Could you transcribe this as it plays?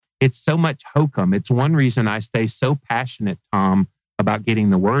it's so much hokum. It's one reason I stay so passionate, Tom, about getting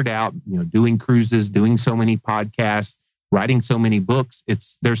the word out, doing cruises, doing so many podcasts, writing so many books.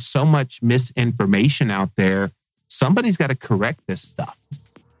 There's so much misinformation out there. Somebody's got to correct this stuff.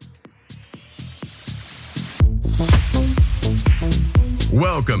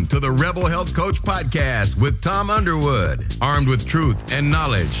 Welcome to the Rebel Health Coach Podcast with Tom Underwood. Armed with truth and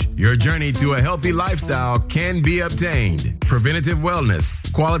knowledge, your journey to a healthy lifestyle can be obtained. Preventative wellness,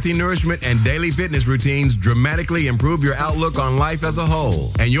 quality nourishment, and daily fitness routines dramatically improve your outlook on life as a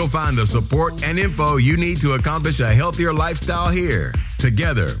whole. And you'll find the support and info you need to accomplish a healthier lifestyle here.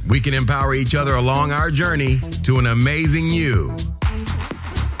 Together, we can empower each other along our journey to an amazing you.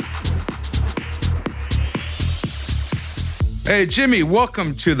 Hey, Jimmy,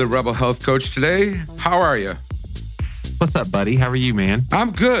 welcome to the Rebel Health Coach today. How are you? What's up, buddy? How are you, man?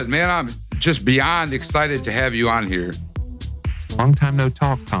 I'm good, man. I'm just beyond excited to have you on here. Long time no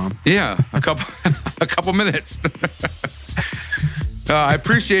talk, Tom. Yeah, a couple minutes. I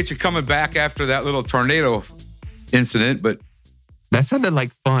appreciate you coming back after that little tornado incident, but that sounded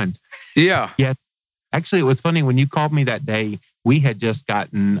like fun. Yeah. Yeah. Actually, it was funny when you called me that day. We had just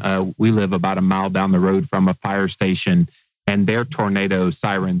gotten, we live about a mile down the road from a fire station, and their tornado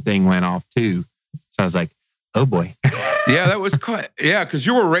siren thing went off too. So I was like, oh boy. Yeah, that was quite, because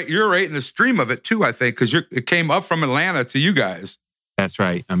you're right in the stream of it too, I think, because it came up from Atlanta to you guys. That's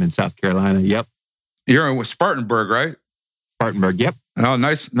right. I'm in South Carolina. Yep. You're in Spartanburg, right? Spartanburg. Yep. Oh,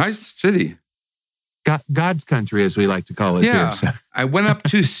 nice city. God's country, as we like to call it. Yeah. Here, so. I went up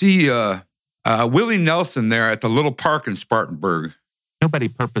to see Willie Nelson there at the little park in Spartanburg. Nobody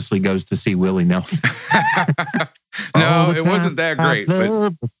purposely goes to see Willie Nelson. No, it wasn't that great.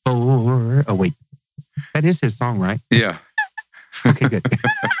 But... Oh, wait. That is his song, right? Yeah. Okay, good.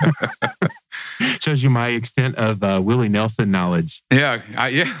 Shows you my extent of Willie Nelson knowledge. Yeah,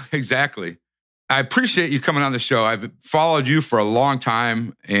 exactly. I appreciate you coming on the show. I've followed you for a long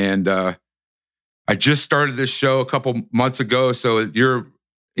time, and I just started this show a couple months ago. So you're,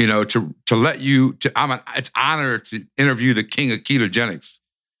 to let you it's an honor to interview the king of ketogenics.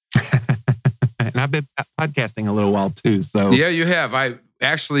 And I've been podcasting a little while too. So yeah, you have. I've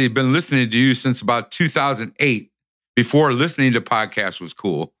actually been listening to you since about 2008. Before listening to podcasts was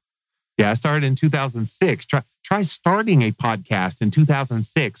cool. Yeah, I started in 2006. Try starting a podcast in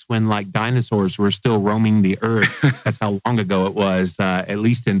 2006 when like dinosaurs were still roaming the earth. That's how long ago it was, at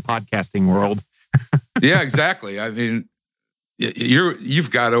least in podcasting world. Yeah, exactly. I mean,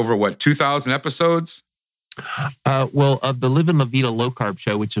 you've got over 2,000 episodes? Well, of the Livin' La Vida Low Carb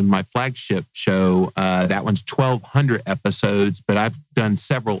show, which is my flagship show, that one's 1,200 episodes, but I've done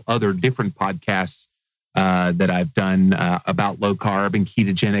several other different podcasts that I've done about low carb and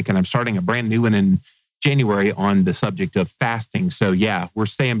ketogenic, and I'm starting a brand new one in January on the subject of fasting. So yeah, we're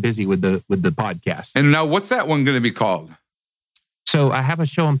staying busy with the podcast. And now what's that one going to be called? So I have a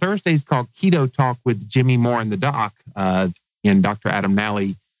show on Thursdays called Keto Talk with Jimmy Moore and the Doc, and Dr. Adam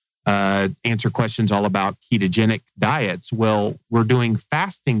Nally answer questions all about ketogenic diets. Well, we're doing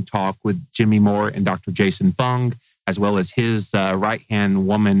fasting talk with Jimmy Moore and Dr. Jason Fung, as well as his right-hand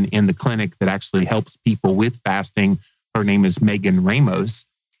woman in the clinic that actually helps people with fasting. Her name is Megan Ramos.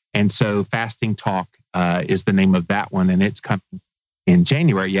 And so Fasting Talk is the name of that one, and it's coming in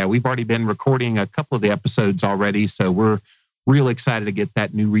January. Yeah, we've already been recording a couple of the episodes already, so we're real excited to get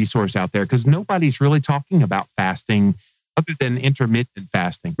that new resource out there because nobody's really talking about fasting other than intermittent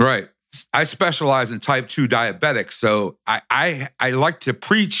fasting. Right. I specialize in type 2 diabetics, so I like to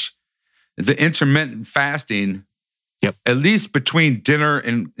preach the intermittent fasting. Yep. At least between dinner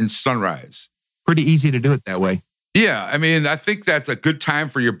and sunrise. Pretty easy to do it that way. Yeah. I mean, I think that's a good time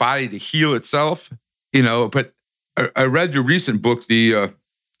for your body to heal itself, but I read your recent book, The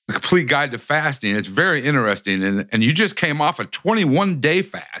Complete Guide to Fasting. It's very interesting. And you just came off a 21-day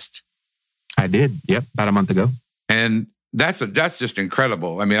fast. I did. Yep. About a month ago. And that's just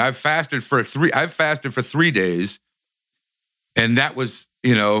incredible. I mean, I've fasted for 3 days, and that was,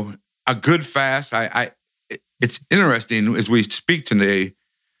 a good fast. It's interesting as we speak today.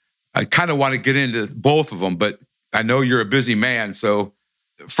 I kind of want to get into both of them, but I know you're a busy man. So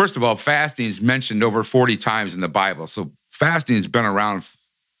first of all, fasting is mentioned over 40 times in the Bible. So fasting has been around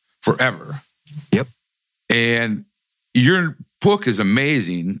forever. Yep. And your book is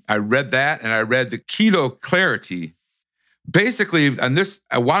amazing. I read that, and I read the Keto Clarity. Basically, on this,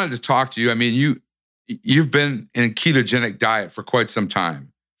 I wanted to talk to you. I mean, you've been in a ketogenic diet for quite some time.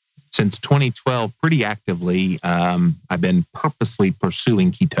 Since 2012, pretty actively, I've been purposely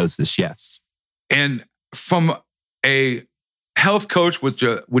pursuing ketosis, yes. And from a health coach with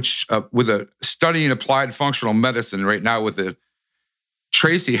a study in applied functional medicine right now with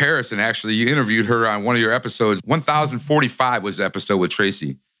Tracy Harrison, actually, you interviewed her on one of your episodes. 1045 was the episode with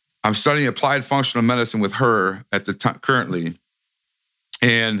Tracy. I'm studying applied functional medicine with her at the time currently.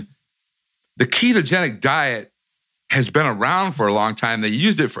 And the ketogenic diet has been around for a long time. They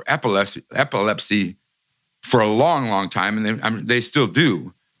used it for epilepsy for a long, long time, and they still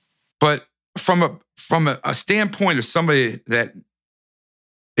do. But from a standpoint of somebody that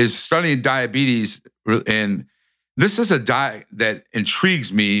is studying diabetes, and this is a diet that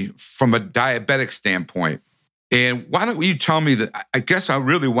intrigues me from a diabetic standpoint. And why don't you tell me that? I guess I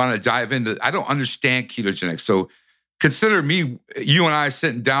really want to dive into. I don't understand ketogenics, so consider you and I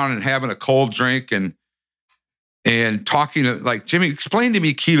sitting down and having a cold drink and talking to, like, Jimmy, explain to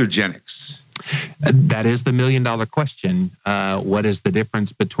me ketogenics. That is the $1 million question. What is the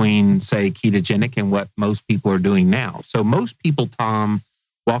difference between, say, ketogenic and what most people are doing now? So most people, Tom,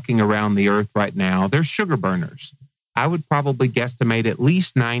 walking around the earth right now, they're sugar burners. I would probably guesstimate at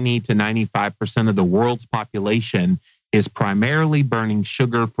least 90 to 95% of the world's population is primarily burning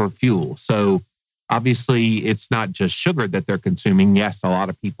sugar for fuel. So obviously, it's not just sugar that they're consuming. Yes, a lot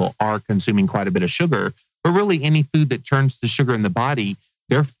of people are consuming quite a bit of sugar, but really any food that turns to sugar in the body,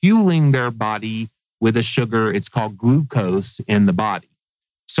 they're fueling their body with a sugar. It's called glucose in the body.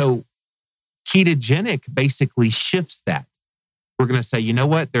 So ketogenic basically shifts that. We're going to say, you know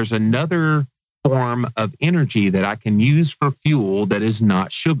what? There's another form of energy that I can use for fuel that is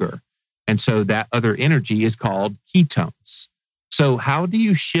not sugar. And so that other energy is called ketones. So how do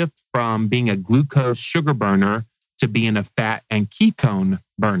you shift from being a glucose sugar burner to being a fat and ketone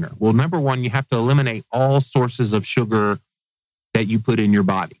burner? Well, number one, you have to eliminate all sources of sugar that you put in your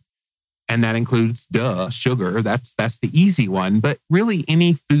body. And that includes, sugar. That's the easy one. But really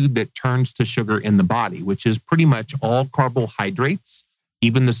any food that turns to sugar in the body, which is pretty much all carbohydrates,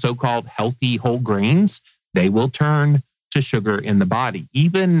 even the so-called healthy whole grains, they will turn to sugar in the body.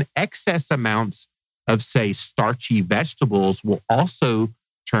 Even excess amounts of, say, starchy vegetables will also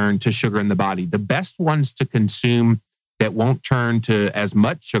turn to sugar in the body. The best ones to consume that won't turn to as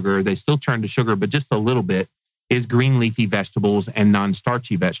much sugar, they still turn to sugar, but just a little bit, is green leafy vegetables and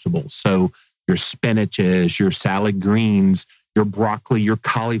non-starchy vegetables. So your spinaches, your salad greens, your broccoli, your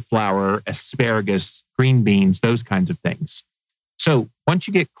cauliflower, asparagus, green beans, those kinds of things. So once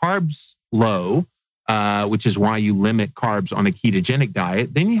you get carbs low, which is why you limit carbs on a ketogenic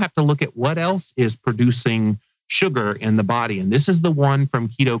diet, then you have to look at what else is producing sugar in the body. And this is the one from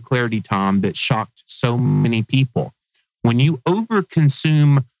Keto Clarity, Tom, that shocked so many people. When you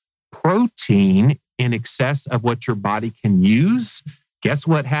overconsume protein in excess of what your body can use, guess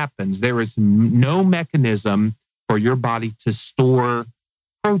what happens? There is no mechanism for your body to store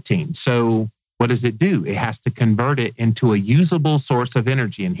protein. So what does it do? It has to convert it into a usable source of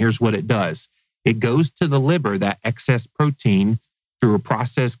energy. And here's what it does. It goes to the liver, that excess protein, through a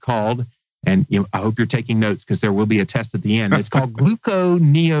process called, and I hope you're taking notes because there will be a test at the end. It's called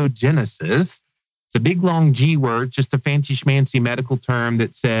gluconeogenesis. It's a big, long G word, just a fancy schmancy medical term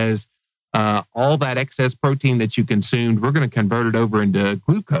that says all that excess protein that you consumed, we're going to convert it over into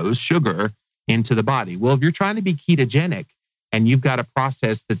glucose, sugar, into the body. Well, if you're trying to be ketogenic, and you've got a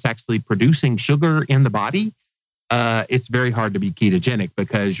process that's actually producing sugar in the body, it's very hard to be ketogenic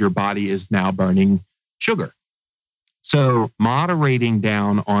because your body is now burning sugar. So moderating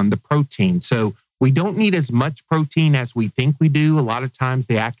down on the protein. So we don't need as much protein as we think we do. A lot of times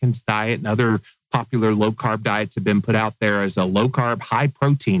the Atkins diet and other popular low-carb diets have been put out there as a low-carb,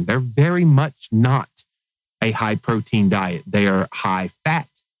 high-protein. They're very much not a high-protein diet. They are high-fat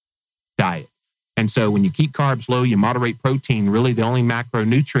diet. And so when you keep carbs low, you moderate protein, really the only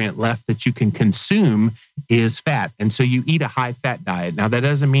macronutrient left that you can consume is fat. And so you eat a high-fat diet. Now, that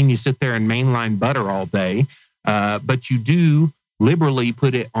doesn't mean you sit there and mainline butter all day, but you do liberally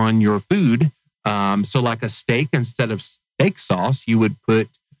put it on your food. So like a steak, instead of steak sauce, you would put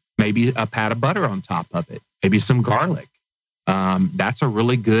maybe a pat of butter on top of it, maybe some garlic. That's a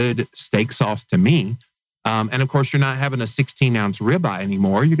really good steak sauce to me. And of course, you're not having a 16-ounce ribeye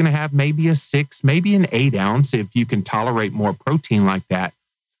anymore. You're going to have maybe a 6, maybe an 8-ounce if you can tolerate more protein like that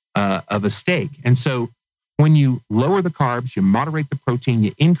of a steak. And so when you lower the carbs, you moderate the protein,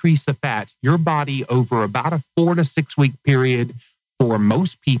 you increase the fat, your body over about a 4 to 6 week period for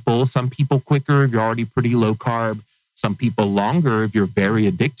most people, some people quicker if you're already pretty low carb, some people longer if you're very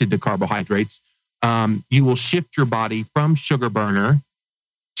addicted to carbohydrates, you will shift your body from sugar burner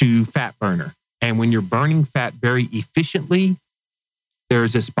to fat burner. And when you're burning fat very efficiently,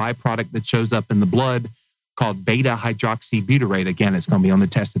 there's this byproduct that shows up in the blood called beta hydroxybutyrate. Again, it's going to be on the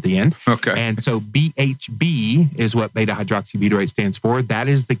test at the end. Okay. And so BHB is what beta hydroxybutyrate stands for. That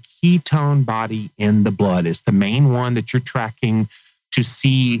is the ketone body in the blood. It's the main one that you're tracking to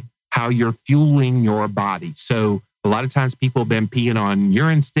see how you're fueling your body. So a lot of times people have been peeing on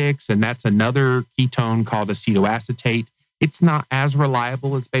urine sticks, and that's another ketone called acetoacetate. It's not as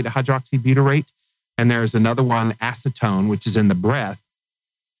reliable as beta-hydroxybutyrate. And there's another one, acetone, which is in the breath.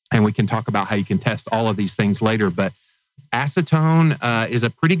 And we can talk about how you can test all of these things later. But acetone is a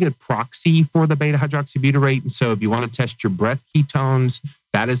pretty good proxy for the beta-hydroxybutyrate. And so if you want to test your breath ketones,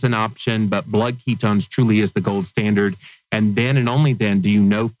 that is an option. But blood ketones truly is the gold standard. And then and only then do you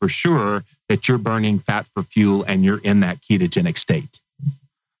know for sure that you're burning fat for fuel and you're in that ketogenic state.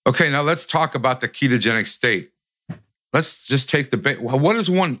 Okay, now let's talk about the ketogenic state. Let's just take what does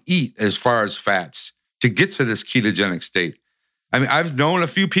one eat as far as fats to get to this ketogenic state? I mean, I've known a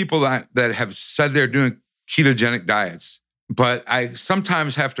few people that have said they're doing ketogenic diets, but I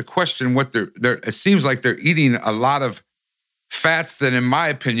sometimes have to question what they're it seems like they're eating a lot of fats that, in my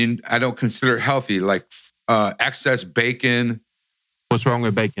opinion, I don't consider healthy, like excess bacon. What's wrong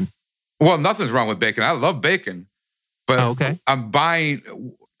with bacon? Well, nothing's wrong with bacon. I love bacon, but okay. I'm buying.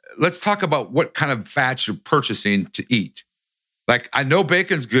 Let's talk about what kind of fats you're purchasing to eat. Like, I know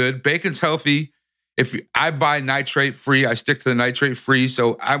bacon's good. Bacon's healthy. I buy nitrate free, I stick to the nitrate free.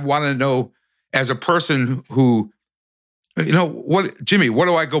 So I want to know, as a person who, Jimmy, what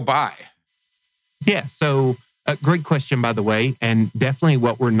do I go buy? Yeah. So a great question, by the way. And definitely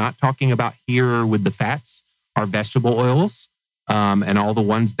what we're not talking about here with the fats are vegetable oils. And all the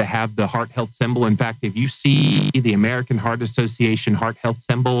ones that have the heart health symbol. In fact, if you see the American Heart Association heart health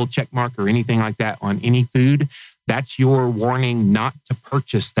symbol, check mark, or anything like that on any food, that's your warning not to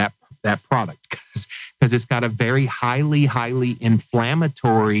purchase that product because it's got a very highly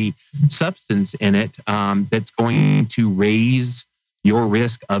inflammatory substance in it that's going to raise your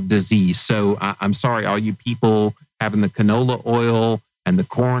risk of disease. So I'm sorry, all you people having the canola oil and the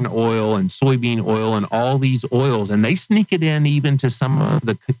corn oil and soybean oil and all these oils, and they sneak it in even to some of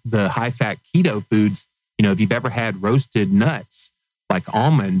the high-fat keto foods. If you've ever had roasted nuts like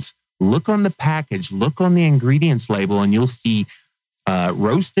almonds, look on the package, look on the ingredients label, and you'll see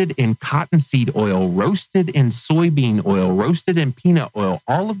roasted in cottonseed oil, roasted in soybean oil, roasted in peanut oil.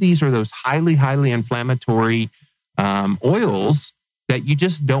 All of these are those highly inflammatory oils that you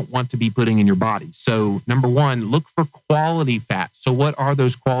just don't want to be putting in your body. So number one, look for quality fats. So what are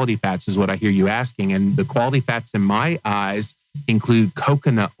those quality fats is what I hear you asking. And the quality fats in my eyes include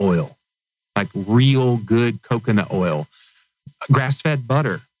coconut oil, like real good coconut oil. Grass-fed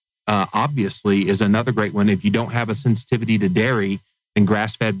butter, obviously, is another great one. If you don't have a sensitivity to dairy, then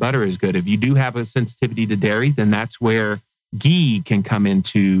grass-fed butter is good. If you do have a sensitivity to dairy, then that's where ghee can come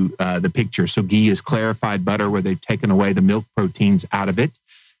into the picture. So ghee is clarified butter where they've taken away the milk proteins out of it,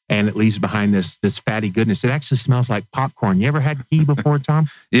 and it leaves behind this fatty goodness. It actually smells like popcorn. You ever had ghee before, Tom?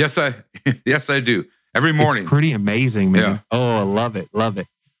 Yes, I do. Every morning. It's pretty amazing, man. Yeah. Oh, I love it.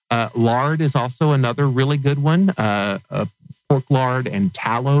 Lard is also another really good one. Pork lard and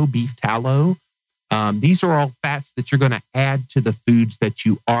tallow, beef tallow. These are all fats that you're going to add to the foods that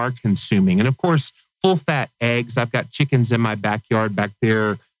you are consuming. And of course, full-fat eggs. I've got chickens in my backyard back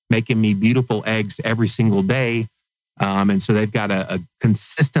there making me beautiful eggs every single day. And so they've got a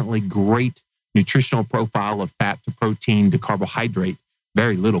consistently great nutritional profile of fat to protein to carbohydrate,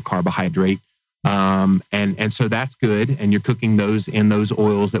 very little carbohydrate. And so that's good. And you're cooking those in those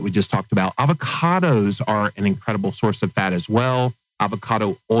oils that we just talked about. Avocados are an incredible source of fat as well.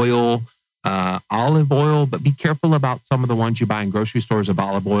 Avocado oil, olive oil, but be careful about some of the ones you buy in grocery stores of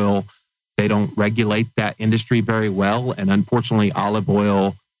olive oil. They don't regulate that industry very well. And unfortunately, olive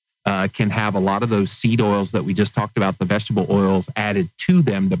oil can have a lot of those seed oils that we just talked about, the vegetable oils added to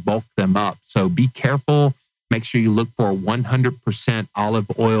them to bulk them up. So be careful. Make sure you look for 100%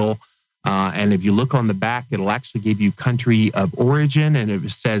 olive oil. And if you look on the back, it'll actually give you country of origin. And if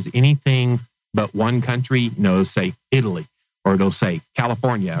it says anything but one country, it'll say Italy, or it'll say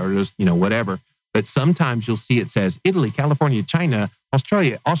California, or just, whatever. But sometimes you'll see it says Italy, California, China,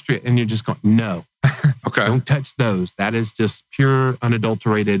 Australia, Austria, and you're just going, no, okay, don't touch those. That is just pure,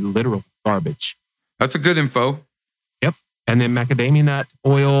 unadulterated, literal garbage. That's a good info. Yep. And then macadamia nut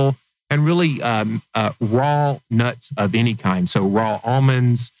oil and really raw nuts of any kind. So raw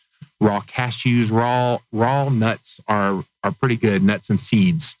almonds, raw cashews, raw nuts are pretty good, nuts and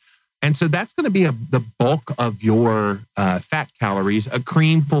seeds. And so that's going to be the bulk of your fat calories. A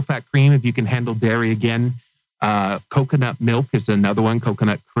cream, full fat cream, if you can handle dairy again. Coconut milk is another one,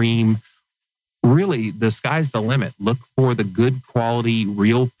 coconut cream. Really, the sky's the limit. Look for the good quality,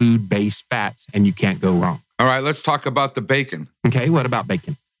 real food-based fats, and you can't go wrong. All right, let's talk about the bacon. Okay, what about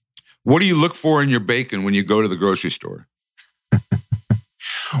bacon? What do you look for in your bacon when you go to the grocery store?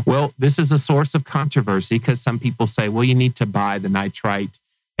 Well, this is a source of controversy because some people say, well, you need to buy the nitrite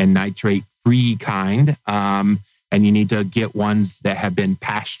and nitrate-free kind, and you need to get ones that have been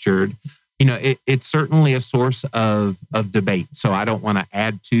pastured. It's certainly a source of debate. So I don't want to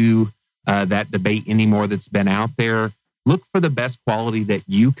add to that debate anymore that's been out there. Look for the best quality that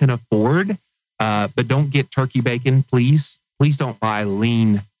you can afford, but don't get turkey bacon, please. Please don't buy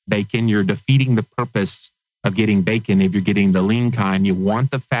lean bacon. You're defeating the purpose of getting bacon if you're getting the lean kind. You want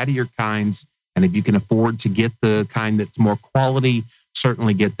the fattier kinds, and if you can afford to get the kind that's more quality,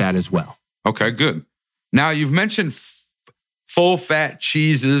 certainly get that as well. Okay, good. Now, you've mentioned full-fat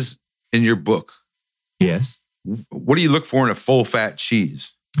cheeses in your book. Yes. What do you look for in a full-fat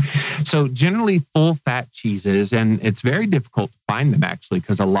cheese? So generally full-fat cheeses, and it's very difficult to find them actually,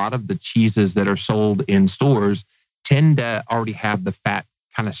 because a lot of the cheeses that are sold in stores tend to already have the fat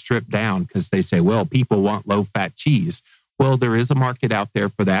kind of stripped down because they say, well, people want low-fat cheese. Well, there is a market out there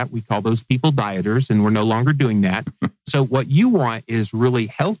for that. We call those people dieters, and we're no longer doing that. So what you want is really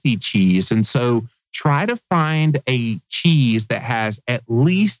healthy cheese. And so try to find a cheese that has at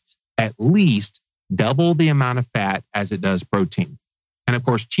least double the amount of fat as it does protein. And of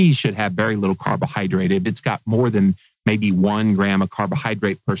course, cheese should have very little carbohydrate. If it's got more than maybe 1 gram of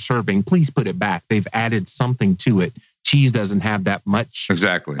carbohydrate per serving, please put it back. They've added something to it. Cheese doesn't have that much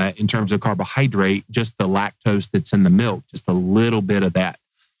exactly in terms of carbohydrate, just the lactose that's in the milk, just a little bit of that.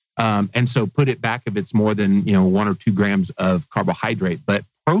 And so put it back if it's more than 1 or 2 grams of carbohydrate. But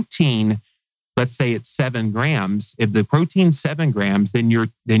protein, let's say it's 7 grams. If the protein's 7 grams, then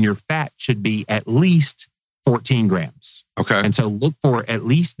your fat should be at least 14 grams. Okay. And so look for at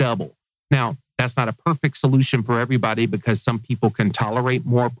least double. Now, that's not a perfect solution for everybody because some people can tolerate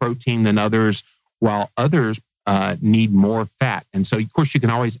more protein than others, while others need more fat. And so, of course, you can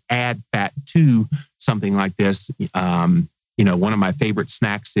always add fat to something like this. One of my favorite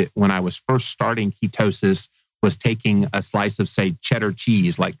snacks when I was first starting ketosis was taking a slice of, say, cheddar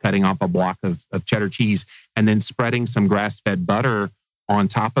cheese, like cutting off a block of cheddar cheese, and then spreading some grass-fed butter on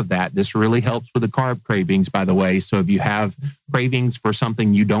top of that. This really helps with the carb cravings, by the way. So if you have cravings for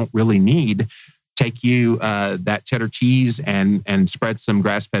something you don't really need, take that cheddar cheese and spread some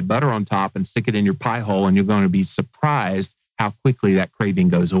grass-fed butter on top and stick it in your pie hole, and you're going to be surprised how quickly that craving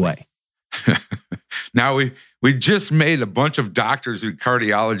goes away. Now, we just made a bunch of doctors and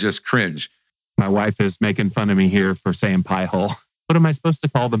cardiologists cringe. My wife is making fun of me here for saying pie hole. What am I supposed to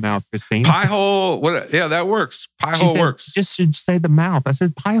call the mouth, Christine? Pie hole. What? Yeah, that works. Pie hole works. Just should say the mouth. I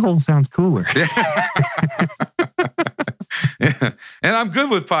said pie hole sounds cooler. Yeah. Yeah. And I'm good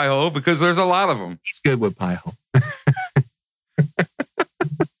with pie hole because there's a lot of them. He's good with pie hole.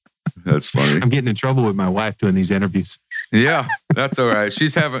 That's funny. I'm getting in trouble with my wife doing these interviews. Yeah, that's all right.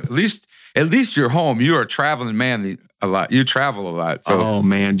 She's having at least you're home. You are a traveling man a lot. You travel a lot. So. Oh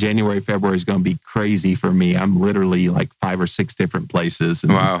man, January, February is going to be crazy for me. I'm literally like 5 or 6 different places in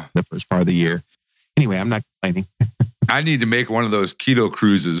the first part of the year. Anyway, I'm not complaining. I need to make one of those keto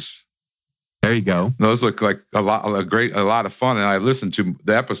cruises. There you go. Those look like a lot of fun. And I listened to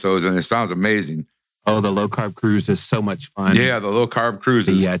the episodes and it sounds amazing. Oh, the low carb cruise is so much fun. Yeah, the low carb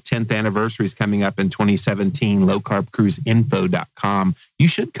cruises. The 10th anniversary is coming up in 2017, lowcarbcruiseinfo.com. You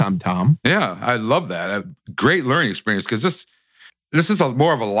should come, Tom. Yeah, I love that. A great learning experience because this is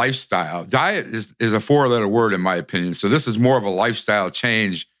more of a lifestyle. Diet is a 4-letter word in my opinion. So this is more of a lifestyle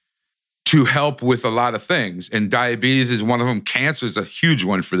change to help with a lot of things. And diabetes is one of them. Cancer is a huge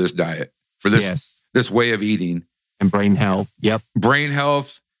one for this diet, for this way of eating. And brain health. Yep. Brain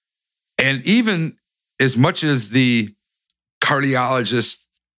health. And even as much as the cardiologists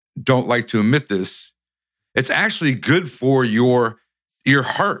don't like to admit this, it's actually good for your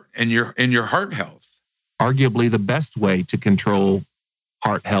heart and your heart health. Arguably the best way to control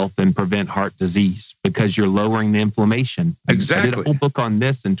heart health and prevent heart disease because you're lowering the inflammation. Exactly. I did a whole book on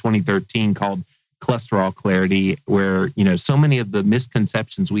this in 2013 called Cholesterol Clarity, where so many of the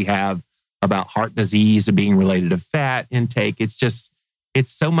misconceptions we have about heart disease being related to fat intake,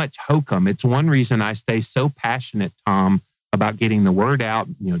 it's so much hokum. It's one reason I stay so passionate, Tom, about getting the word out,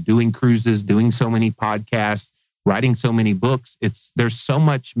 doing cruises, doing so many podcasts, writing so many books. There's so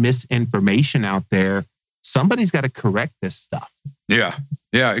much misinformation out there. Somebody's got to correct this stuff. Yeah,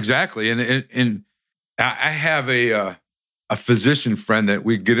 exactly. And I have a physician friend that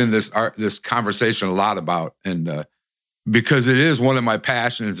we get in this conversation a lot about, and because it is one of my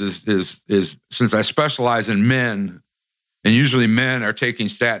passions is since I specialize in men. And usually men are taking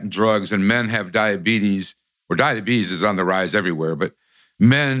statin drugs and men have diabetes, or diabetes is on the rise everywhere, but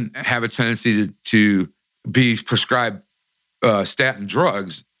men have a tendency to be prescribed statin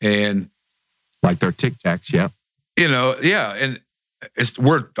drugs and like their Tic Tacs, yeah. And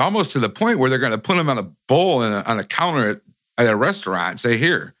we're almost to the point where they're going to put them on a bowl and on a counter at a restaurant and say,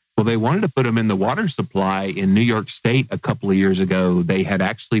 here. Well, they wanted to put them in the water supply in New York State a couple of years ago. They had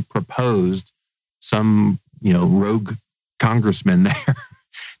actually proposed, some, rogue congressman there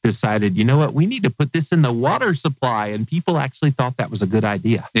decided, you know what, we need to put this in the water supply. And people actually thought that was a good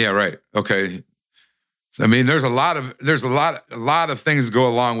idea. Yeah, right. Okay. I mean, there's a lot of things go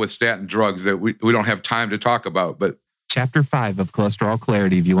along with statin drugs that we don't have time to talk about, but Chapter 5 of Cholesterol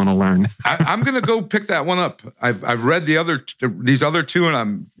Clarity, if you want to learn. I'm going to go pick that one up. I've read these other two, and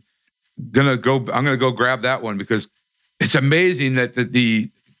I'm going to go grab that one, because it's amazing that the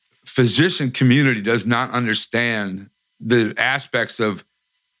physician community does not understand the aspects of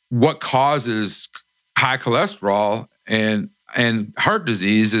what causes high cholesterol and heart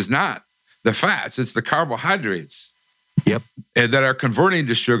disease is not the fats, it's the carbohydrates. Yep. That are converting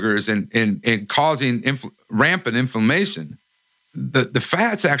to sugars and causing rampant inflammation. The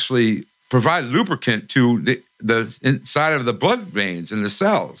fats actually provide lubricant to the inside of the blood veins and the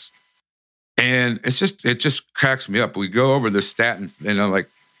cells. And it just cracks me up. We go over the statin,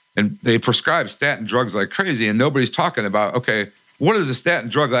 and they prescribe statin drugs like crazy, and nobody's talking about, okay, what is a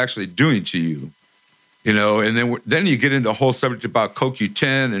statin drug actually doing to you? And then you get into a whole subject about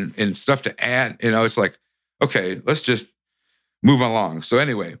CoQ10 and stuff to add. It's like, okay, let's just move along. So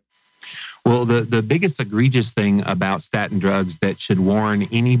anyway. Well, the biggest egregious thing about statin drugs that should warn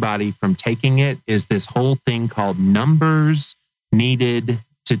anybody from taking it is this whole thing called numbers needed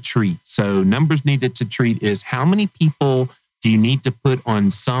to treat. So numbers needed to treat is how many people do you need to put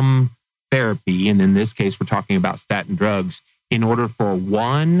on some therapy, and in this case, we're talking about statin drugs, in order for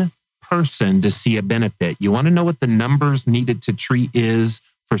one person to see a benefit. You want to know what the numbers needed to treat is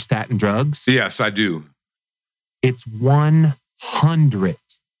for statin drugs? Yes, I do. It's 100.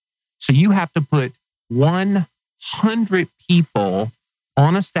 So you have to put 100 people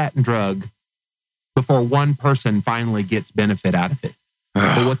on a statin drug before one person finally gets benefit out of it.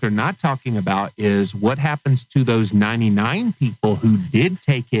 But what they're not talking about is what happens to those 99 people who did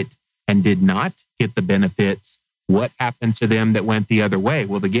take it and did not get the benefits. What happened to them that went the other way?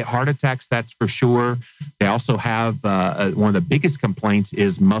 Well, they get heart attacks, that's for sure. They also have one of the biggest complaints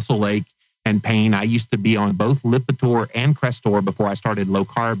is muscle ache and pain. I used to be on both Lipitor and Crestor before I started low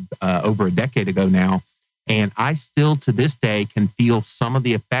carb over a decade ago now. And I still to this day can feel some of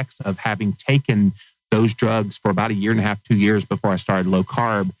the effects of having taken those drugs for about 1.5 years, 2 years before I started low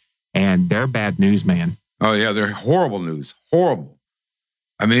carb. And they're bad news, man. Oh yeah, they're horrible news. Horrible.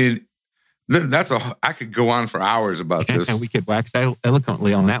 I mean, I could go on for hours about this. And we could wax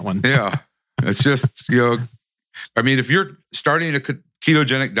eloquently on that one. Yeah. It's just, I mean, if you're starting a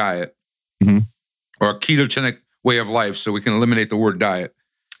ketogenic diet, or a ketogenic way of life, so we can eliminate the word diet.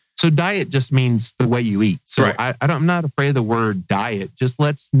 So diet just means the way you eat. So right. I'm not afraid of the word diet. Just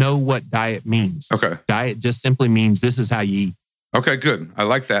let's know what diet means. Okay. Diet just simply means this is how you eat. Okay, good. I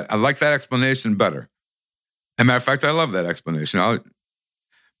like that. I like that explanation better. As a matter of fact, I love that explanation.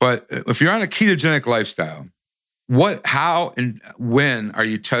 But if you're on a ketogenic lifestyle, how, and when are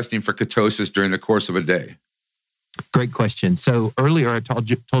you testing for ketosis during the course of a day? Great question. So earlier I told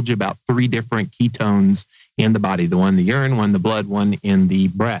you about 3 different ketones in the body, the one in the urine, one in the blood, one in the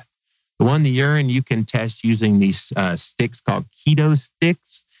breath. The one in the urine you can test using these sticks called keto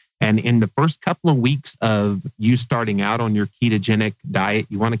sticks. And in the first couple of weeks of you starting out on your ketogenic diet,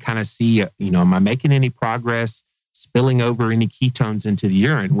 you want to kind of see, am I making any progress, spilling over any ketones into the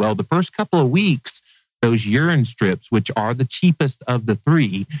urine? Well, the first couple of weeks, those urine strips, which are the cheapest of the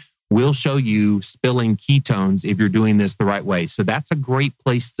 3, will show you spilling ketones if you're doing this the right way. So that's a great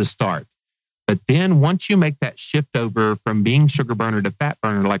place to start. But then once you make that shift over from being sugar burner to fat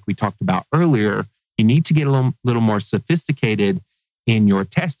burner, like we talked about earlier, you need to get a little more sophisticated in your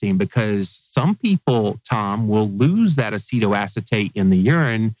testing, because some people, Tom, will lose that acetoacetate in the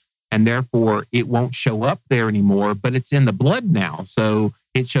urine, and therefore it won't show up there anymore, but it's in the blood now. So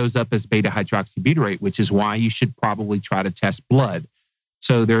it shows up as beta hydroxybutyrate, which is why you should probably try to test blood.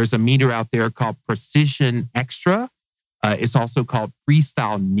 So there's a meter out there called Precision Extra. It's also called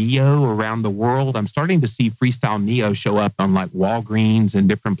Freestyle Neo around the world. I'm starting to see Freestyle Neo show up on like Walgreens and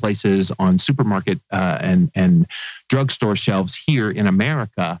different places on supermarket and drugstore shelves here in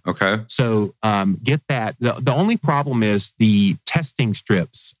America. Okay. So get that. The only problem is the testing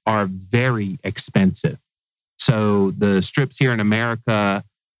strips are very expensive. So the strips here in America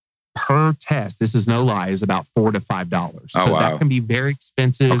per test, this is no lie, is about $4 to $5. So that can be very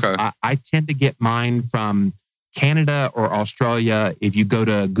expensive. Okay. I tend to get mine from Canada or Australia. If you go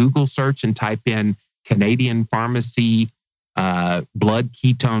to Google search and type in Canadian pharmacy blood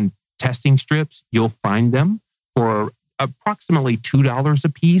ketone testing strips, you'll find them for approximately $2 a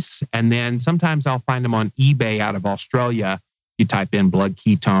piece. And then sometimes I'll find them on eBay out of Australia. You type in blood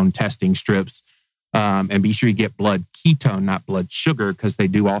ketone testing strips, and be sure you get blood ketone, not blood sugar, because they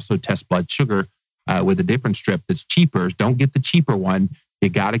do also test blood sugar with a different strip that's cheaper. Don't get the cheaper one. You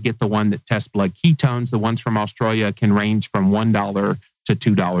got to get the one that tests blood ketones. The ones from Australia can range from $1 to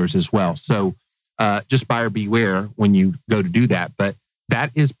 $2 as well. So just buyer beware when you go to do that. But that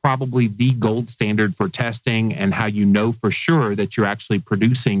is probably the gold standard for testing and how you know for sure that you're actually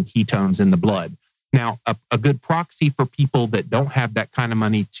producing ketones in the blood. Now, a good proxy for people that don't have that kind of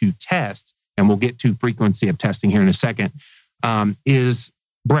money to test, and we'll get to frequency of testing here in a second, is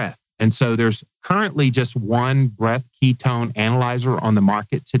breath. And so there's currently just one breath ketone analyzer on the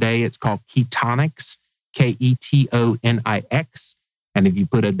market today. It's called Ketogenics, Ketonix. And if you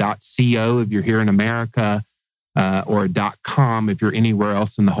put a .co, if you're here in America, or a .com, if you're anywhere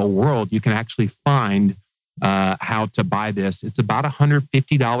else in the whole world, you can actually find how to buy this. It's about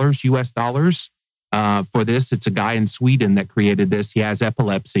 $150 US dollars for this. It's a guy in Sweden that created this. He has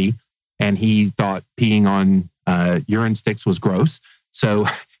epilepsy, and he thought peeing on urine sticks was gross. So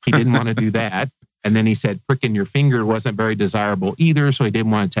he didn't want to do that. And then he said pricking your finger wasn't very desirable either. So he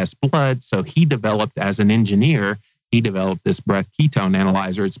didn't want to test blood. So he developed, as an engineer, he developed this breath ketone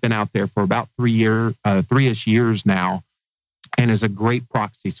analyzer. It's been out there for about 3-ish years now, and is a great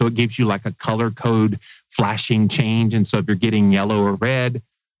proxy. So it gives you like a color code flashing change. And so if you're getting yellow or red,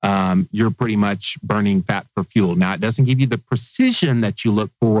 you're pretty much burning fat for fuel. Now, it doesn't give you the precision that you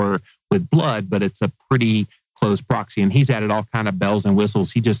look for with blood, but it's a pretty close proxy. And he's added all kind of bells and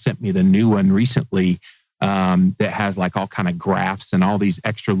whistles. He just sent me the new one recently that has like all kind of graphs and all these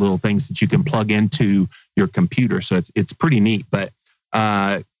extra little things that you can plug into your computer. So it's pretty neat, but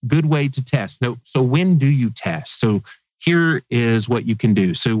good way to test. So when do you test? So here is what you can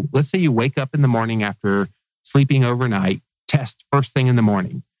do. So let's say you wake up in the morning after sleeping overnight, test first thing in the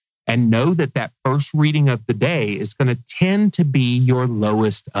morning, and know that that first reading of the day is going to tend to be your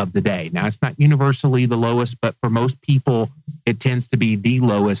lowest of the day. Now, it's not universally the lowest, but for most people, it tends to be the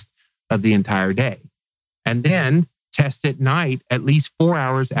lowest of the entire day. And then test at night at least 4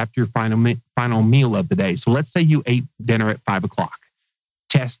 hours after your final meal of the day. So let's say you ate dinner at 5 o'clock.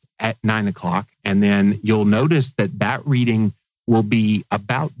 Test at 9 o'clock, and then you'll notice that reading will be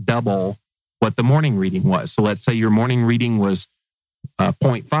about double what the morning reading was. So let's say your morning reading was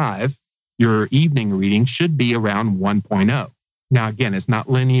 0.5, your evening reading should be around 1.0. Now, again, it's not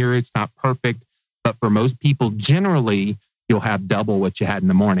linear, it's not perfect, but for most people, generally, you'll have double what you had in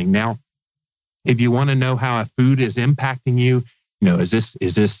the morning. Now, if you want to know how a food is impacting you, is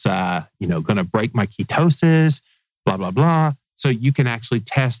this going to break my ketosis, blah, blah, blah. So you can actually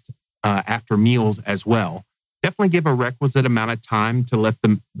test after meals as well. Definitely give a requisite amount of time to let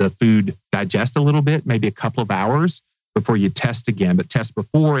the food digest a little bit, maybe a couple of hours before you test again, but test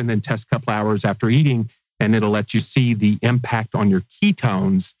before and then test a couple hours after eating, and it'll let you see the impact on your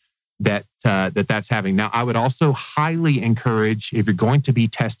ketones that's having. Now, I would also highly encourage, if you're going to be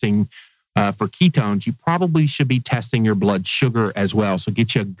testing for ketones, you probably should be testing your blood sugar as well. So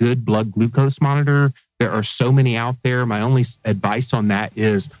get you a good blood glucose monitor. There are so many out there. My only advice on that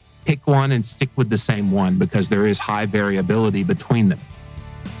is pick one and stick with the same one, because there is high variability between them.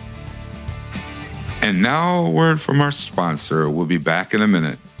 And now a word from our sponsor. We'll be back in a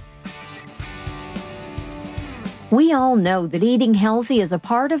minute. We all know that eating healthy is a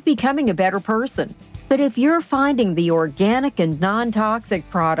part of becoming a better person. But if you're finding the organic and non-toxic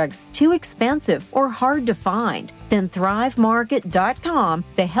products too expensive or hard to find, then ThriveMarket.com,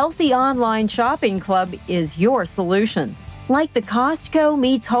 the healthy online shopping club, is your solution. Like the Costco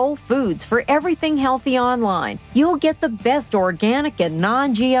meets Whole Foods for everything healthy online, you'll get the best organic and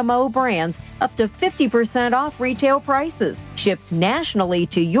non-GMO brands up to 50% off retail prices, shipped nationally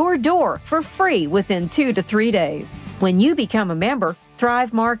to your door for free within 2 to 3 days. When you become a member,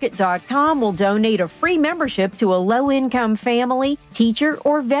 ThriveMarket.com will donate a free membership to a low-income family, teacher,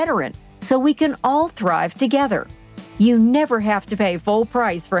 or veteran, so we can all thrive together. You never have to pay full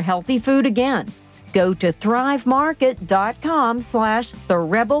price for healthy food again. Go to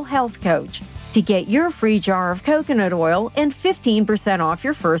thrivemarket.com/therebelhealthcoach to get your free jar of coconut oil and 15% off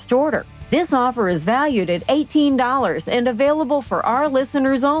your first order. This offer is valued at $18 and available for our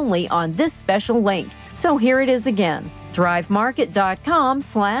listeners only on this special link. So here it is again,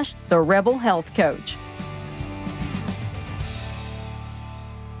 thrivemarket.com/therebelhealthcoach.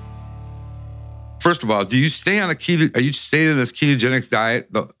 First of all, do you stay on are you staying in this ketogenic diet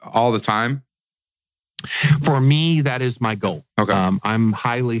all the time? For me, that is my goal. Okay. I'm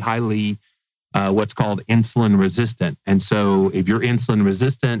highly what's called insulin resistant. And so if you're insulin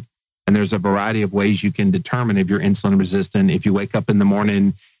resistant, And there's a variety of ways you can determine if you're insulin resistant. If you wake up in the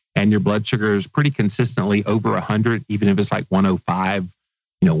morning and your blood sugar is pretty consistently over 100, even if it's like 105,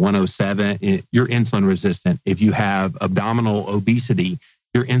 107, you're insulin resistant. If you have abdominal obesity,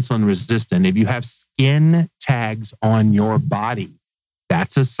 you're insulin resistant. If you have skin tags on your body,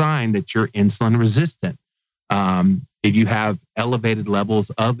 that's a sign that you're insulin resistant. If you have elevated levels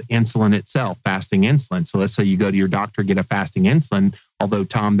of insulin itself, fasting insulin. So let's say you go to your doctor, get a fasting insulin, although,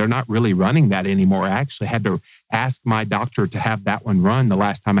 Tom, they're not really running that anymore. I actually had to ask my doctor to have that one run the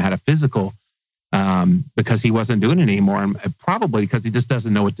last time I had a physical because he wasn't doing it anymore. And probably because he just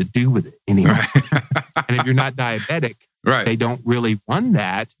doesn't know what to do with it anymore. Right. And if you're not diabetic, right, they don't really run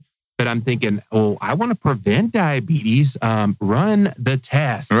that. But I'm thinking, I want to prevent diabetes. Run the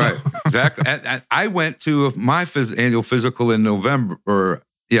test. Right, exactly. And I went to my annual physical in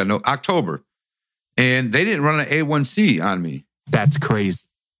October, and they didn't run an A1C on me. That's crazy.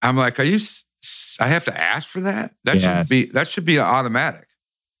 I'm like, I have to ask for that? That should be automatic.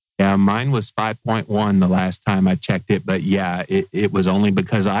 Yeah, mine was 5.1 the last time I checked it, but yeah, it was only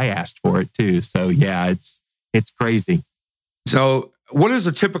because I asked for it too. So yeah, it's crazy. So what does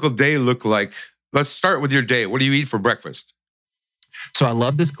a typical day look like? Let's start with your day. What do you eat for breakfast? So I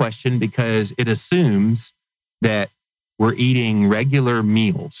love this question because it assumes that we're eating regular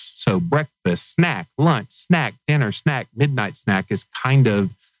meals. So breakfast, snack, lunch, snack, dinner, snack, midnight snack is kind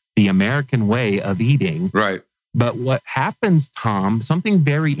of the American way of eating. Right. But what happens, Tom, something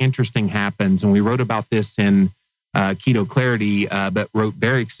very interesting happens, and we wrote about this in Keto Clarity, but wrote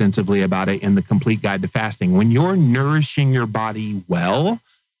very extensively about it in the Complete Guide to Fasting. When you're nourishing your body well,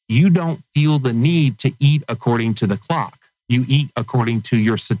 you don't feel the need to eat according to the clock. You eat according to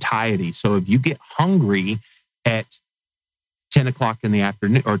your satiety. So if you get hungry at 10 o'clock in the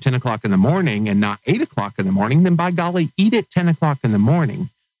afternoon or 10 o'clock in the morning and not 8 o'clock in the morning, then by golly, eat at 10 o'clock in the morning.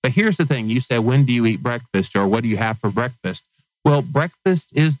 But here's the thing. You said, when do you eat breakfast or what do you have for breakfast? Well,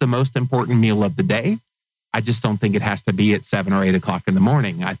 breakfast is the most important meal of the day. I just don't think it has to be at 7 or 8 o'clock in the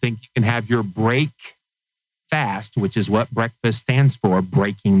morning. I think you can have your break fast, which is what breakfast stands for,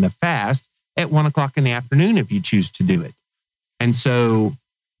 breaking the fast, at 1 o'clock in the afternoon if you choose to do it. And so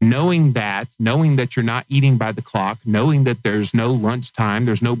knowing that you're not eating by the clock, knowing that there's no lunch time,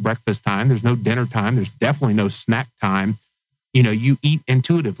 there's no breakfast time, there's no dinner time, there's definitely no snack time, you eat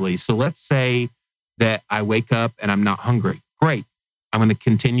intuitively. So let's say that I wake up and I'm not hungry. Great. I'm going to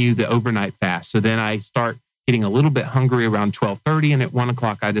continue the overnight fast. So then I start getting a little bit hungry around 12:30, and at 1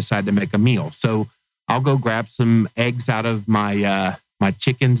 o'clock, I decide to make a meal. So I'll go grab some eggs out of my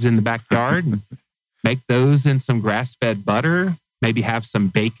chickens in the backyard and make those in some grass-fed butter, maybe have some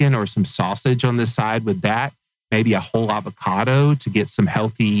bacon or some sausage on the side with that, maybe a whole avocado to get some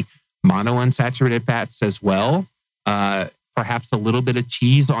healthy monounsaturated fats as well. Perhaps a little bit of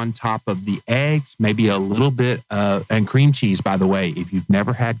cheese on top of the eggs, maybe a little bit and cream cheese, by the way. If you've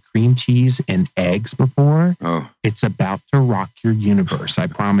never had cream cheese and eggs before, It's about to rock your universe. I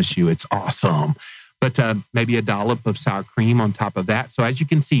promise you, it's awesome. But maybe a dollop of sour cream on top of that. So as you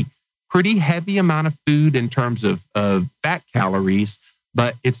can see, pretty heavy amount of food in terms of fat calories,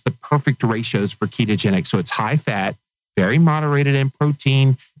 but it's the perfect ratios for ketogenic. So it's high fat, very moderated in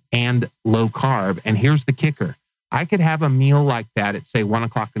protein, and low carb. And here's the kicker. I could have a meal like that at, say, 1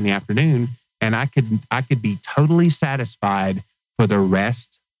 o'clock in the afternoon, and I could be totally satisfied for the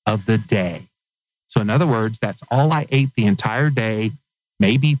rest of the day. So in other words, that's all I ate the entire day,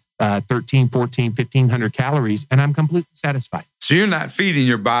 maybe 13, 14, 1,500 calories, and I'm completely satisfied. So you're not feeding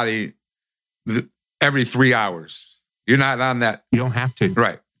your body every 3 hours. You're not on that. You don't have to.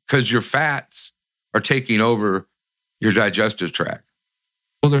 Right. Because your fats are taking over your digestive tract.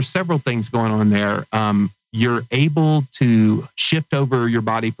 Well, there's several things going on there. You're able to shift over your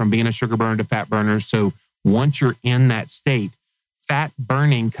body from being a sugar burner to fat burner. So once you're in that state, fat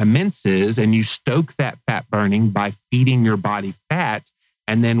burning commences, and you stoke that fat burning by feeding your body fat.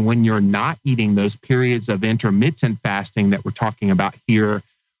 And then when you're not eating, those periods of intermittent fasting that we're talking about here,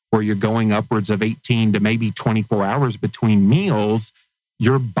 where you're going upwards of 18 to maybe 24 hours between meals,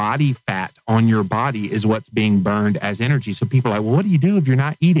 your body fat on your body is what's being burned as energy. So people are like, well, what do you do if you're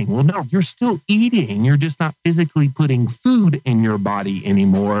not eating? Well, no, you're still eating. You're just not physically putting food in your body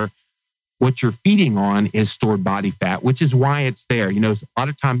anymore. What you're feeding on is stored body fat, which is why it's there. A lot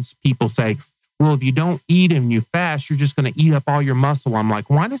of times people say, well, if you don't eat and you fast, you're just going to eat up all your muscle. I'm like,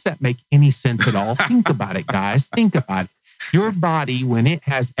 why does that make any sense at all? Think about it, guys. Think about it. Your body, when it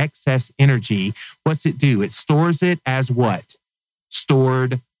has excess energy, what's it do? It stores it as what?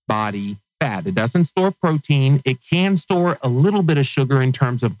 Stored body fat. It doesn't store protein. It can store a little bit of sugar in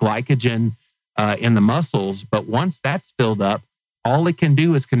terms of glycogen in the muscles. But once that's filled up, all it can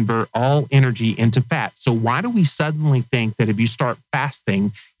do is convert all energy into fat. So why do we suddenly think that if you start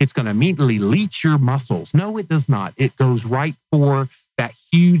fasting, it's going to immediately leach your muscles? No, it does not. It goes right for that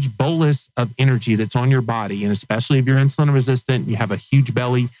huge bolus of energy that's on your body. And especially if you're insulin resistant, you have a huge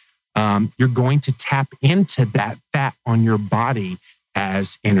belly, you're going to tap into that fat on your body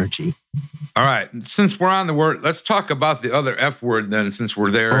as energy. All right. Since we're on the word, let's talk about the other F word then, since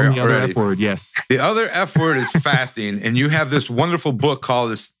we're there the already. Other F word, yes. The other F word is fasting. And you have this wonderful book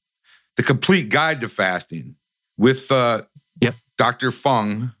called The Complete Guide to Fasting with Dr.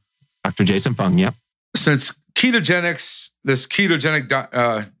 Fung. Dr. Jason Fung, yep. Since ketogenics, this ketogenic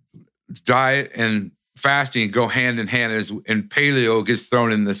diet and fasting go hand in hand, and paleo gets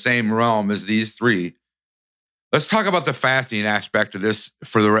thrown in the same realm as these three. Let's talk about the fasting aspect of this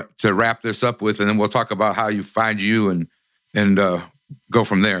to wrap this up with, and then we'll talk about how you find you and go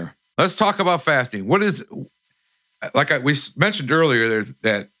from there. Let's talk about fasting. What is, we mentioned earlier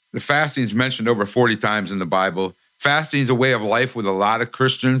that the fasting is mentioned over 40 times in the Bible. Fasting is a way of life with a lot of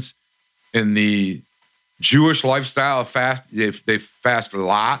Christians in the Jewish lifestyle. They fast a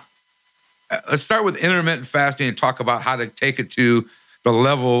lot. Let's start with intermittent fasting and talk about how to take it to the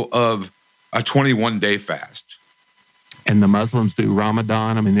level of a 21-day fast. And the Muslims do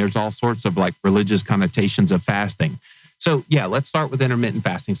Ramadan. I mean, there's all sorts of religious connotations of fasting. So yeah, let's start with intermittent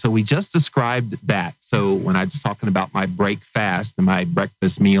fasting. So we just described that. So when I was talking about my break fast and my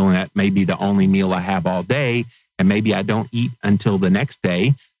breakfast meal, and that may be the only meal I have all day, and maybe I don't eat until the next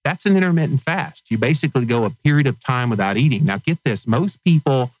day, that's an intermittent fast. You basically go a period of time without eating. Now get this, most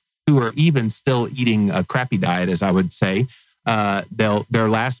people who are even still eating a crappy diet, as I would say, their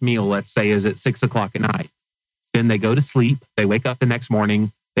last meal, let's say, is at 6 o'clock at night. Then they go to sleep. They wake up the next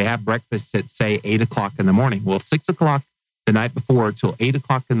morning. They have breakfast at, say, 8 o'clock in the morning. Well, 6 o'clock the night before till 8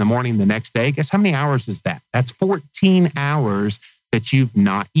 o'clock in the morning the next day, guess how many hours is that? That's 14 hours that you've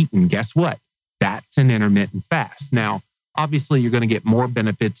not eaten. Guess what? That's an intermittent fast. Now, obviously, you're going to get more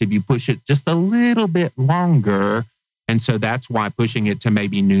benefits if you push it just a little bit longer. And so that's why pushing it to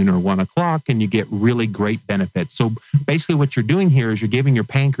maybe noon or 1 o'clock, and you get really great benefits. So basically what you're doing here is you're giving your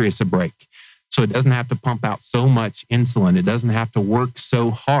pancreas a break. So it doesn't have to pump out so much insulin. It doesn't have to work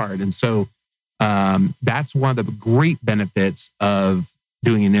so hard. And so that's one of the great benefits of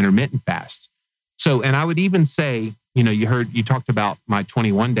doing an intermittent fast. So, and I would even say, you talked about my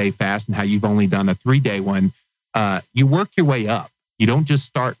 21-day fast and how you've only done a 3-day one. You work your way up. You don't just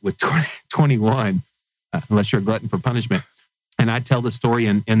start with 21, unless you're a glutton for punishment. And I tell the story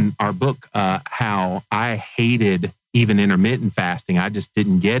in our book how I hated even intermittent fasting. I just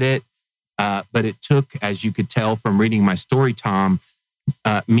didn't get it. But it took, as you could tell from reading my story, Tom,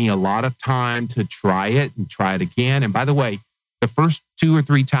 me a lot of time to try it and try it again. And by the way, the first 2 or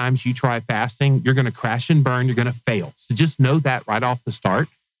 3 times you try fasting, you're going to crash and burn. You're going to fail. So just know that right off the start,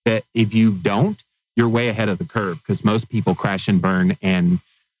 that if you don't, you're way ahead of the curve, because most people crash and burn and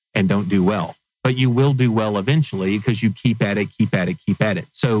don't do well. But you will do well eventually because you keep at it.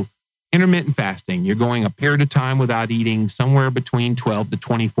 So intermittent fasting, you're going a period of time without eating, somewhere between 12 to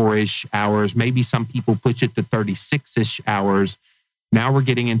 24-ish hours. Maybe some people push it to 36-ish hours. Now we're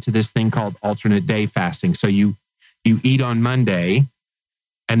getting into this thing called alternate day fasting. So you eat on Monday,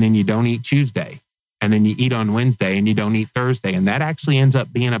 and then you don't eat Tuesday. And then you eat on Wednesday, and you don't eat Thursday. And that actually ends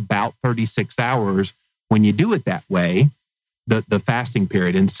up being about 36 hours when you do it that way, the fasting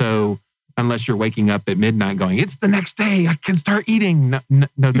period. And so unless you're waking up at midnight going, it's the next day, I can start eating.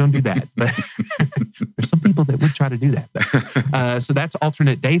 No, don't do that. But there's some people that would try to do that. So that's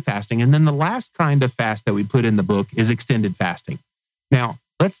alternate day fasting. And then the last kind of fast that we put in the book is extended fasting. Now,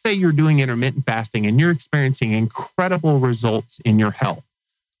 let's say you're doing intermittent fasting and you're experiencing incredible results in your health.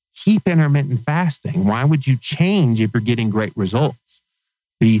 Keep intermittent fasting. Why would you change if you're getting great results?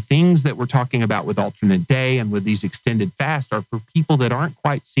 The things that we're talking about with alternate day and with these extended fasts are for people that aren't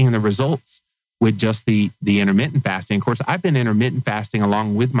quite seeing the results with just the intermittent fasting. Of course, I've been intermittent fasting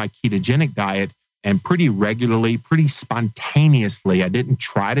along with my ketogenic diet, and pretty regularly, pretty spontaneously. I didn't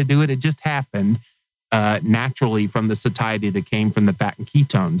try to do it. It just happened naturally from the satiety that came from the fat and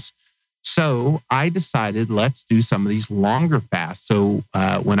ketones. So I decided, let's do some of these longer fasts. So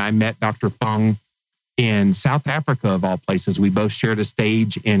when I met Dr. Fung in South Africa, of all places, we both shared a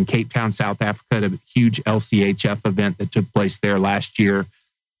stage in Cape Town, South Africa, at a huge LCHF event that took place there last year.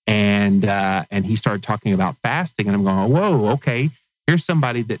 And he started talking about fasting, and I'm going, whoa, okay, here's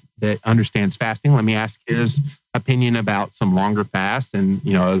somebody that understands fasting. Let me ask his opinion about some longer fasts and,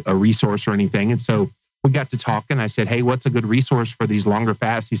 a resource or anything. And so we got to talking. I said, hey, what's a good resource for these longer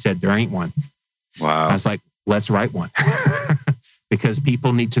fasts? He said, there ain't one. Wow. I was like, let's write one. Because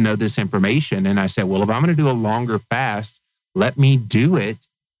people need to know this information. And I said, well, if I'm going to do a longer fast, let me do it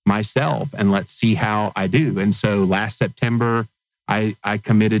myself and let's see how I do. And so last September, I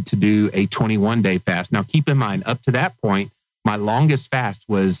committed to do a 21-day fast. Now, keep in mind, up to that point, my longest fast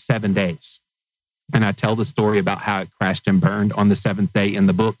was 7 days. And I tell the story about how it crashed and burned on the 7th day in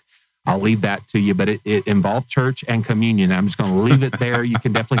the book. I'll leave that to you, but it involved church and communion. I'm just going to leave it there. You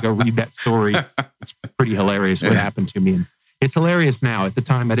can definitely go read that story. It's pretty hilarious what happened to me. And it's hilarious now. At the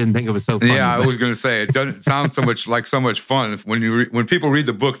time, I didn't think it was so funny. Yeah, I was going to say, it doesn't sound so much fun. When people read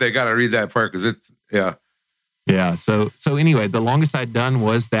the book, they got to read that part because it's, yeah. Yeah. So anyway, the longest I'd done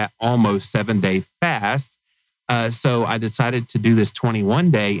was that almost 7-day fast. So I decided to do this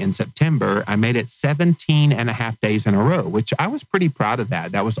 21-day in September. I made it 17 and a half days in a row, which I was pretty proud of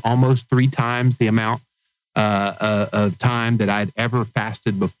that. That was almost 3 times the amount of time that I'd ever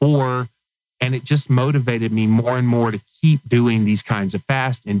fasted before. And it just motivated me more and more to keep doing these kinds of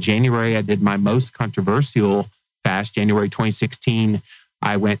fasts. In January, I did my most controversial fast, January 2016.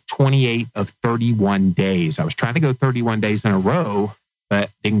 I went 28 of 31 days. I was trying to go 31 days in a row, but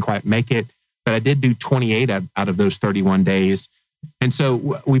didn't quite make it. But I did do 28 out of those 31 days. And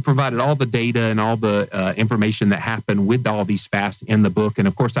so we provided all the data and all the information that happened with all these fasts in the book. And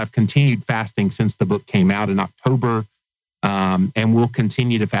of course, I've continued fasting since the book came out in October. And we'll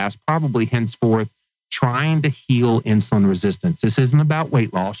continue to fast probably henceforth, trying to heal insulin resistance. This isn't about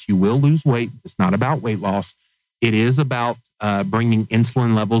weight loss. You will lose weight. It's not about weight loss. It is about bringing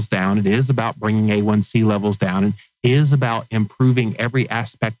insulin levels down. It is about bringing A1C levels down. It is about improving every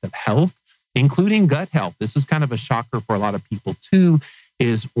aspect of health, including gut health. This is kind of a shocker for a lot of people too,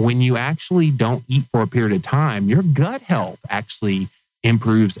 is when you actually don't eat for a period of time, your gut health actually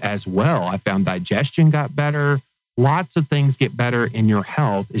improves as well. I found digestion got better. Lots of things get better in your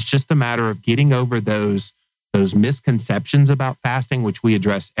health. It's just a matter of getting over those misconceptions about fasting, which we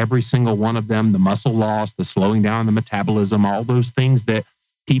address every single one of them, the muscle loss, the slowing down the metabolism, all those things that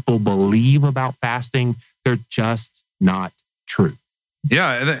people believe about fasting, they're just not true.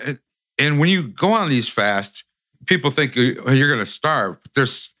 Yeah. And when you go on these fasts, people think you're going to starve.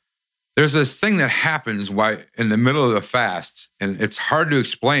 There's this thing that happens in the middle of the fast, and it's hard to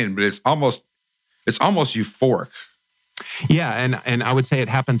explain, but it's almost euphoric. Yeah, and I would say it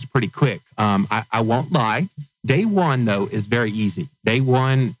happens pretty quick. I won't lie. Day one, though, is very easy. Day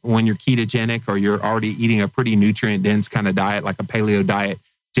one, when you're ketogenic or you're already eating a pretty nutrient-dense kind of diet, like a paleo diet,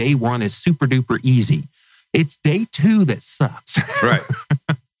 day one is super duper easy. It's day two that sucks. Right.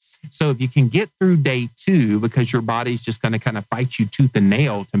 So if you can get through day two, because your body's just going to kind of fight you tooth and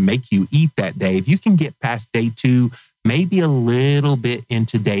nail to make you eat that day, if you can get past day two, maybe a little bit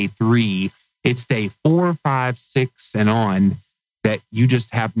into day three, it's day 4, 5, 6, and on that you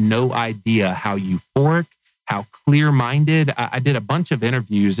just have no idea how euphoric, how clear-minded. I did a bunch of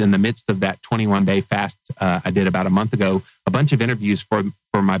interviews in the midst of that 21-day fast I did about a month ago, a bunch of interviews for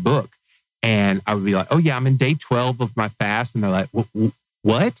my book. And I would be like, oh yeah, I'm in day 12 of my fast. And they're like,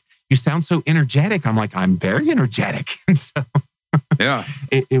 what? You sound so energetic. I'm like, I'm very energetic. And so yeah,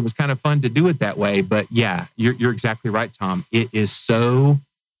 it was kind of fun to do it that way. But yeah, you're exactly right, Tom. It is so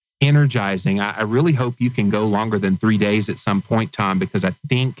energizing. I really hope you can go longer than 3 days at some point, Tom, because I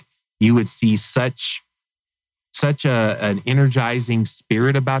think you would see such an energizing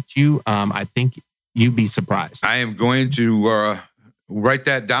spirit about you. I think you'd be surprised. I am going to write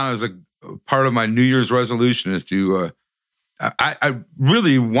that down as a part of my New Year's resolution is to, I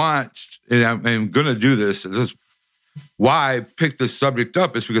really want, and I'm going to do this. This is why I picked this subject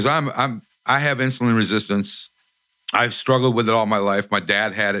up is because I have insulin resistance. I've struggled with it all my life. My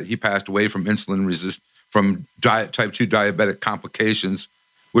dad had it. He passed away from from type 2 diabetic complications,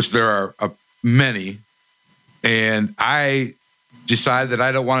 which there are many. And I decided that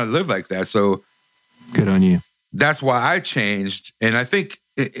I don't want to live like that. So good on you. That's why I changed. And I think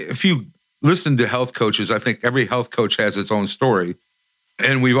if you listen to health coaches, I think every health coach has its own story.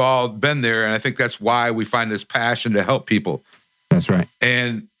 And we've all been there. And I think that's why we find this passion to help people. That's right.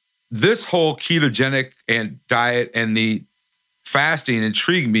 And this whole ketogenic and diet and the fasting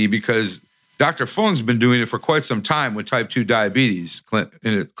intrigued me because Dr. Fung's been doing it for quite some time with type 2 diabetes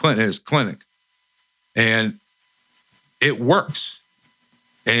in his clinic. And it works.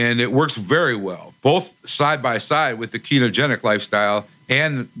 And it works very well. Both side by side with the ketogenic lifestyle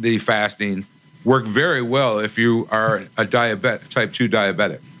and the fasting work very well if you are a type 2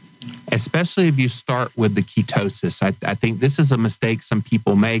 diabetic. Especially if you start with the ketosis. I think this is a mistake some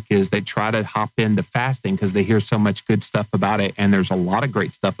people make is they try to hop into fasting because they hear so much good stuff about it, and there's a lot of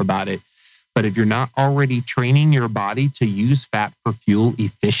great stuff about it. But if you're not already training your body to use fat for fuel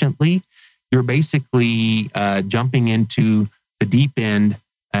efficiently, you're basically jumping into the deep end,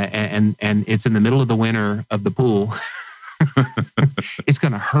 and it's in the middle of the winter of the pool. It's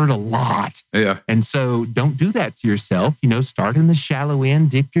going to hurt a lot. Yeah. And so don't do that to yourself. Start in the shallow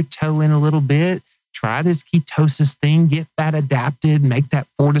end, dip your toe in a little bit, try this ketosis thing, get fat adapted, make that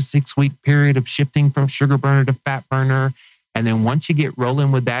 4 to 6 week period of shifting from sugar burner to fat burner. And then once you get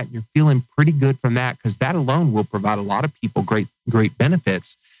rolling with that, you're feeling pretty good from that, because that alone will provide a lot of people great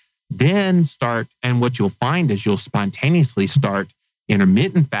benefits. Then start, and what you'll find is you'll spontaneously start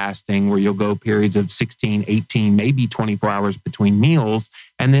intermittent fasting, where you'll go periods of 16, 18, maybe 24 hours between meals.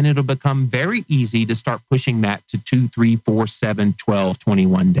 And then it'll become very easy to start pushing that to 2, 3, 4, 7, 12,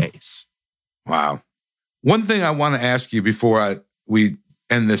 21 days. Wow. One thing I want to ask you before we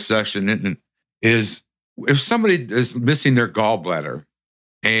end this session is, if somebody is missing their gallbladder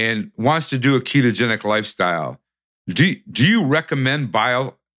and wants to do a ketogenic lifestyle, do you recommend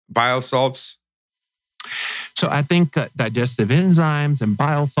bile salts? So I think digestive enzymes and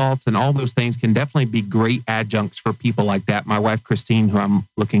bile salts and all those things can definitely be great adjuncts for people like that. My wife, Christine, who I'm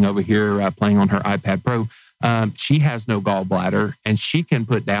looking over here playing on her iPad Pro, she has no gallbladder and she can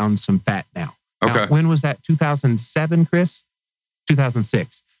put down some fat now. Okay. Now, when was that? 2007, Chris?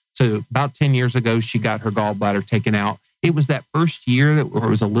 2006. So about 10 years ago, she got her gallbladder taken out. It was that first year that it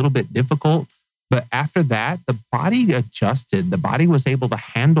was a little bit difficult. But after that, the body adjusted. The body was able to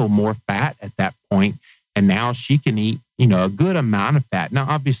handle more fat at that point. And now she can eat, a good amount of fat. Now,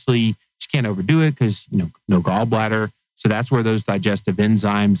 obviously, she can't overdo it because, no gallbladder. So that's where those digestive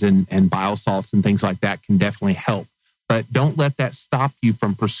enzymes and bile salts and things like that can definitely help. But don't let that stop you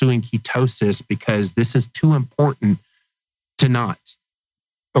from pursuing ketosis, because this is too important to not.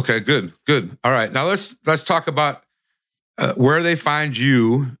 Okay, good. All right. Now let's talk about where they find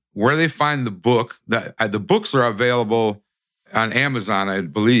you, where they find the book. The books are available on Amazon, I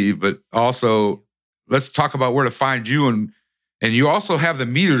believe, but also let's talk about where to find you. And you also have the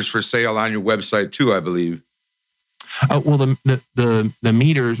meters for sale on your website too, I believe. Well, the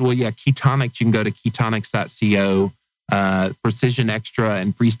meters, Ketonics, you can go to ketonics.co. Precision Extra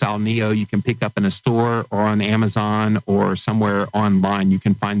and Freestyle Neo, you can pick up in a store or on Amazon or somewhere online. You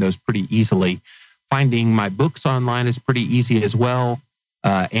can find those pretty easily. Finding my books online is pretty easy as well.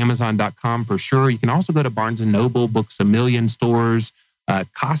 Amazon.com for sure. You can also go to Barnes & Noble, Books A Million stores.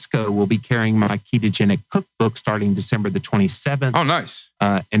 Costco will be carrying my ketogenic cookbook starting December the 27th. Oh, nice.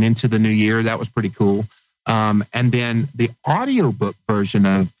 And into the new year. That was pretty cool. And then the audiobook version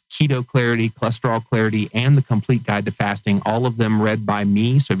of Keto Clarity, Cholesterol Clarity, and The Complete Guide to Fasting, all of them read by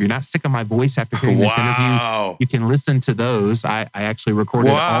me. So if you're not sick of my voice after hearing this interview, you can listen to those. I actually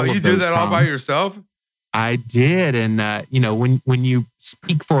recorded all of those. Wow, you do that all by yourself? I did. And, when you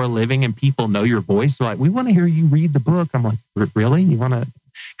speak for a living and people know your voice, they're like, we want to hear you read the book. I'm like, really? You want to?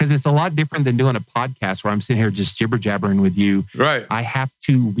 Because it's a lot different than doing a podcast where I'm sitting here just jibber jabbering with you. Right. I have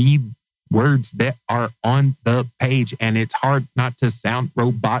to read words that are on the page, and it's hard not to sound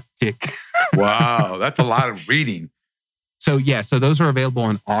robotic. Wow, that's a lot of reading. So those are available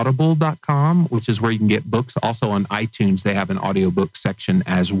on audible.com, which is where you can get books. Also on iTunes, they have an audiobook section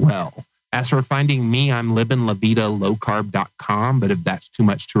as well. As for finding me, I'm livinglavitalowcarb.com, but if that's too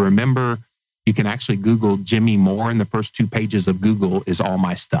much to remember, you can actually Google Jimmy Moore, and the first 2 pages of Google is all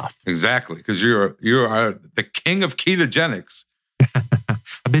my stuff. Exactly, because you are the king of ketogenics.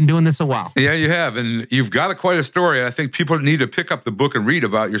 I've been doing this a while. Yeah, you have. And you've got quite a story. And I think people need to pick up the book and read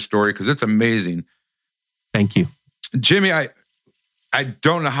about your story because it's amazing. Thank you. Jimmy, I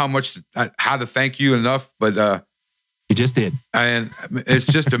don't know how to thank you enough, but you just did. And it's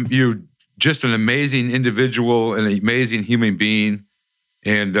just you're just an amazing individual, an amazing human being.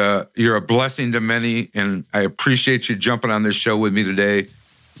 And you're a blessing to many. And I appreciate you jumping on this show with me today.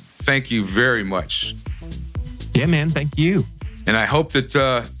 Thank you very much. Yeah, man. Thank you. And I hope that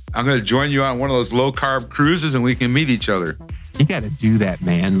I'm going to join you on one of those low-carb cruises and we can meet each other. You got to do that,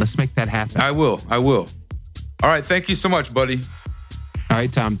 man. Let's make that happen. I will. All right. Thank you so much, buddy. All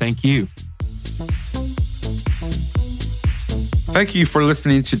right, Tom. Thank you. Thank you for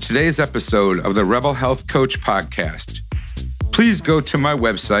listening to today's episode of the Rebel Health Coach Podcast. Please go to my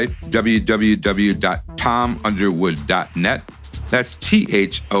website, www.tomunderwood.net. That's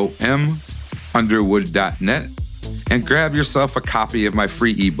THOM underwood.net. And grab yourself a copy of my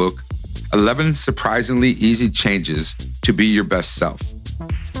free ebook, 11 Surprisingly Easy Changes to Be Your Best Self.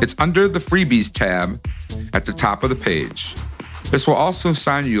 It's under the Freebies tab at the top of the page. This will also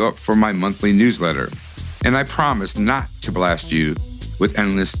sign you up for my monthly newsletter, and I promise not to blast you with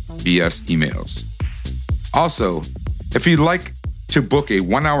endless BS emails. Also, if you'd like to book a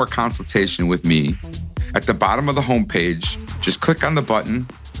 1-hour consultation with me, at the bottom of the homepage, just click on the button,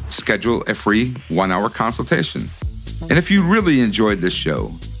 schedule a free 1-hour consultation. And if you really enjoyed this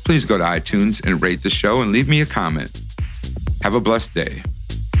show, please go to iTunes and rate the show and leave me a comment. Have a blessed day.